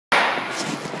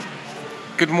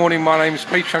Good morning, my name is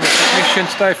Peter, I'm a technician.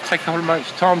 Today I've taken a couple of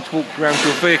moments time to walk around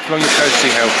your vehicle on your courtesy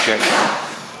health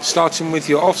check. Starting with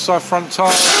your offside front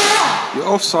tyre. Your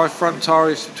offside front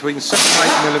tyre is between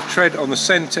 7 and 8 mm of tread on the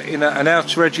centre, inner and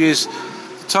outer edges.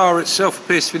 The tyre itself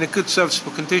appears to be in a good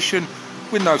serviceable condition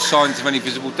with no signs of any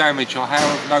visible damage. I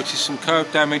have noticed some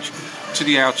curb damage to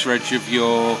the outer edge of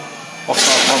your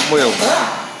offside front wheel.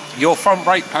 Your front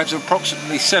brake pads have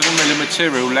approximately 7 mm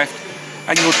material left,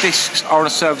 and your discs are in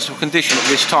a serviceable condition at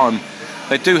this time.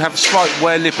 They do have a slight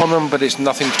wear lip on them, but it's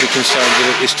nothing to be concerned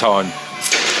with at this time.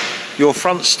 Your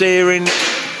front steering,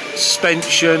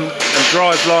 suspension and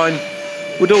driveline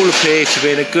would all appear to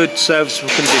be in a good serviceable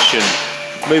condition.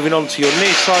 Moving on to your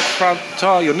near side front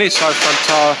tyre. Your near side front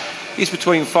tyre is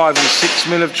between 5 and 6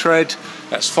 mm of tread.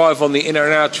 That's 5 on the inner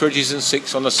and outer edges and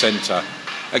 6 on the centre.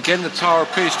 Again, the tyre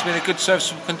appears to be in a good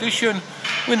serviceable condition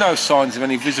with no signs of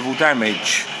any visible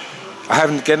damage. I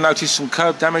have again noticed some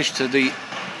curb damage to the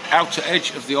outer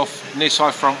edge of the near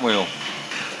side front wheel.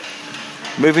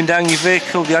 Moving down your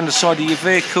vehicle, the underside of your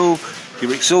vehicle,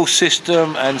 your exhaust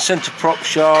system and centre prop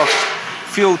shaft,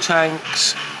 fuel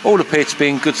tanks, all appear to be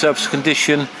in good serviceable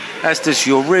condition, as does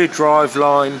your rear drive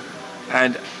line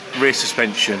and rear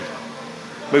suspension.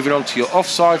 Moving on to your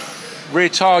offside rear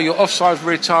tyre. Your offside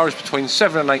rear tyre is between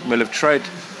 7 and 8 mm of tread.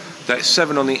 That's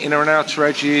 7 on the inner and outer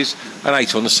edges and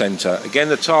 8 on the centre. Again,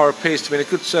 the tyre appears to be in a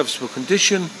good serviceable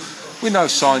condition with no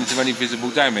signs of any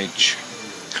visible damage.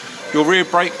 Your rear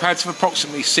brake pads have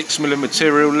approximately 6 mm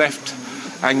material left,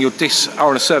 and your discs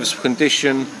are in a serviceable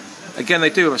condition. Again,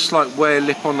 they do have a slight wear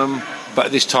lip on them, but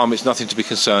at this time it's nothing to be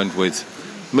concerned with.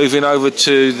 Moving over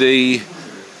to the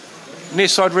near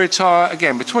side rear tyre,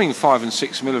 again between 5 and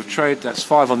 6 mm of tread. That's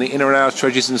 5 on the inner and outer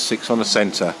edges and 6 on the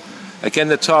centre. Again,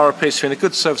 the tyre appears to be in a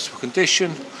good serviceable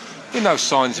condition with no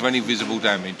signs of any visible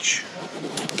damage.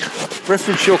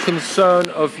 Reference your concern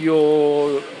of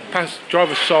your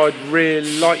driver's side rear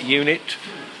light unit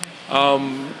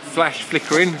flash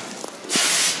flickering.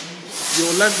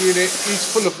 Your lamp unit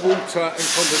is full of water and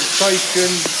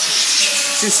condensation.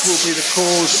 This will be the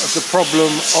cause of the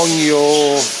problem on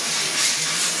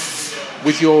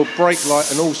with your brake light,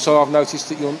 and also I've noticed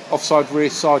that your offside rear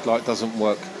side light doesn't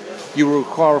work. You will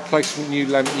require a replacement new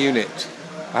lamp unit.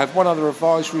 I have one other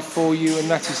advisory for you,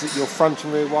 and that is that your front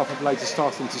and rear wiper blades are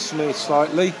starting to smear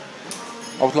slightly.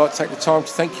 I would like to take the time to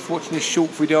thank you for watching this short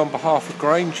video on behalf of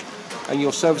Grange, and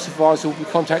your service advisor will be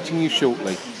contacting you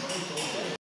shortly.